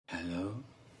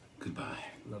Goodbye.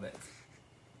 Love it.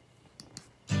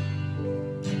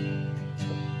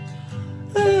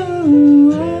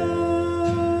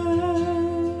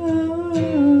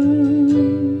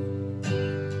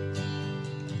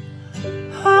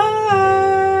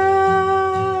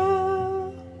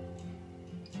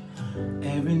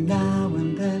 Every now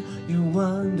and then you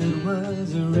wondered,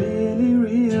 was it really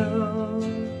real?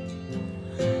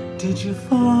 Did you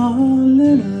fall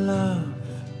in love,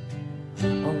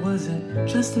 or was it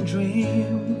just a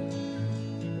dream?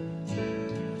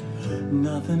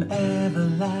 Nothing ever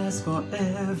lasts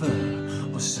forever,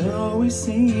 or so it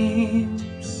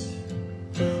seems.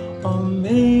 Or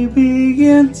maybe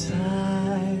in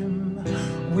time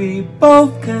we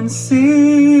both can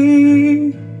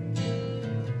see.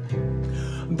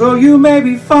 Though you may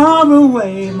be far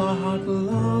away, my heart will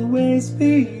always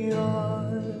be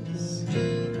yours.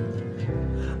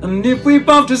 And if we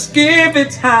both just give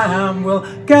it time, we'll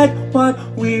get what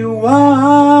we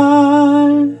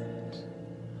want.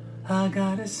 I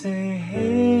gotta say,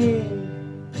 hey,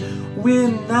 we're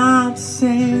not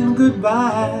saying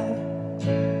goodbye.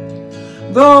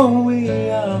 Though we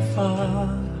are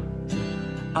far,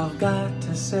 I've got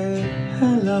to say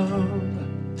hello.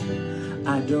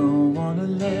 I don't wanna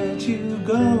let you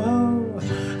go.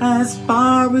 As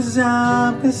far as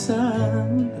I'm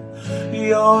concerned,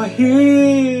 you're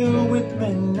here with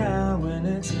me now, and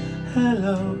it's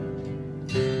hello,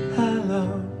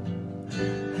 hello,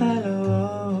 hello.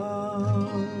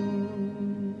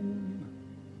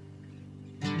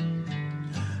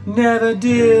 Never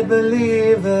did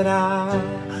believe that I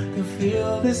could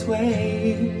feel this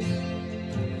way.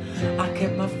 I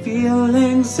kept my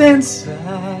feelings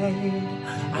inside.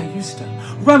 I used to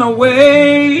run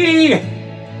away.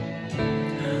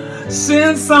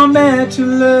 Since I met you,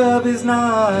 love is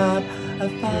not a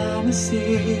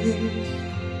fantasy.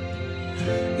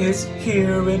 It's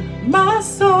here in my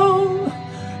soul.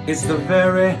 It's the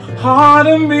very heart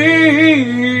of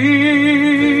me.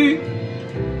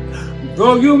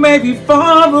 Though you may be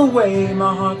far away,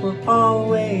 my heart will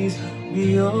always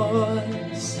be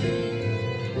yours.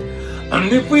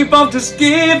 And if we both just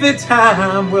give it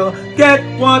time, we'll get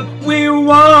what we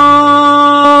want.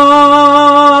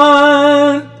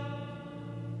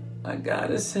 I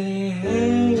gotta say,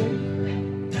 hey,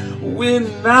 we're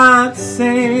not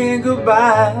saying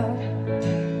goodbye.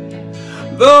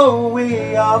 Though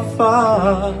we are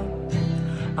far,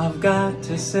 I've got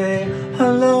to say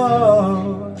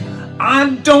hello. I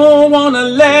don't wanna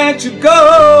let you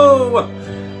go.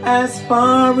 As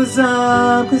far as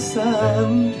I'm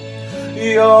concerned,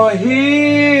 you're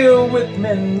here with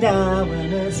me now,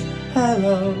 and it's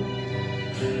hello,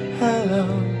 hello,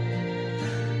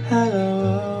 hello.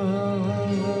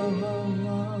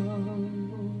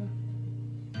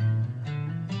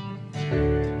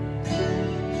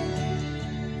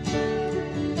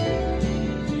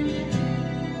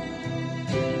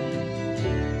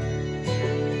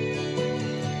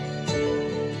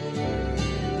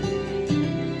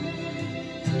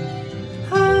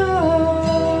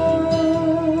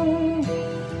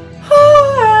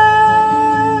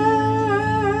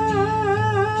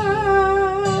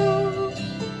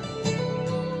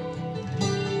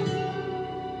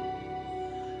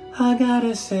 I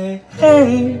gotta say,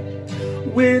 hey,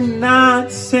 we're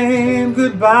not saying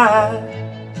goodbye.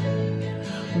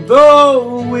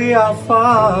 Though we are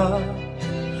far,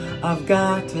 I've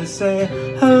got to say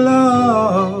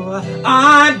hello.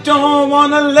 I don't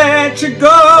wanna let you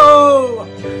go.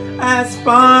 As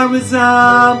far as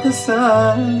I'm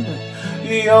concerned,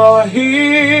 you're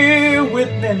here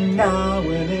with me now,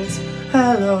 and it's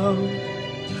hello,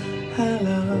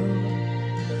 hello,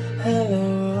 hello.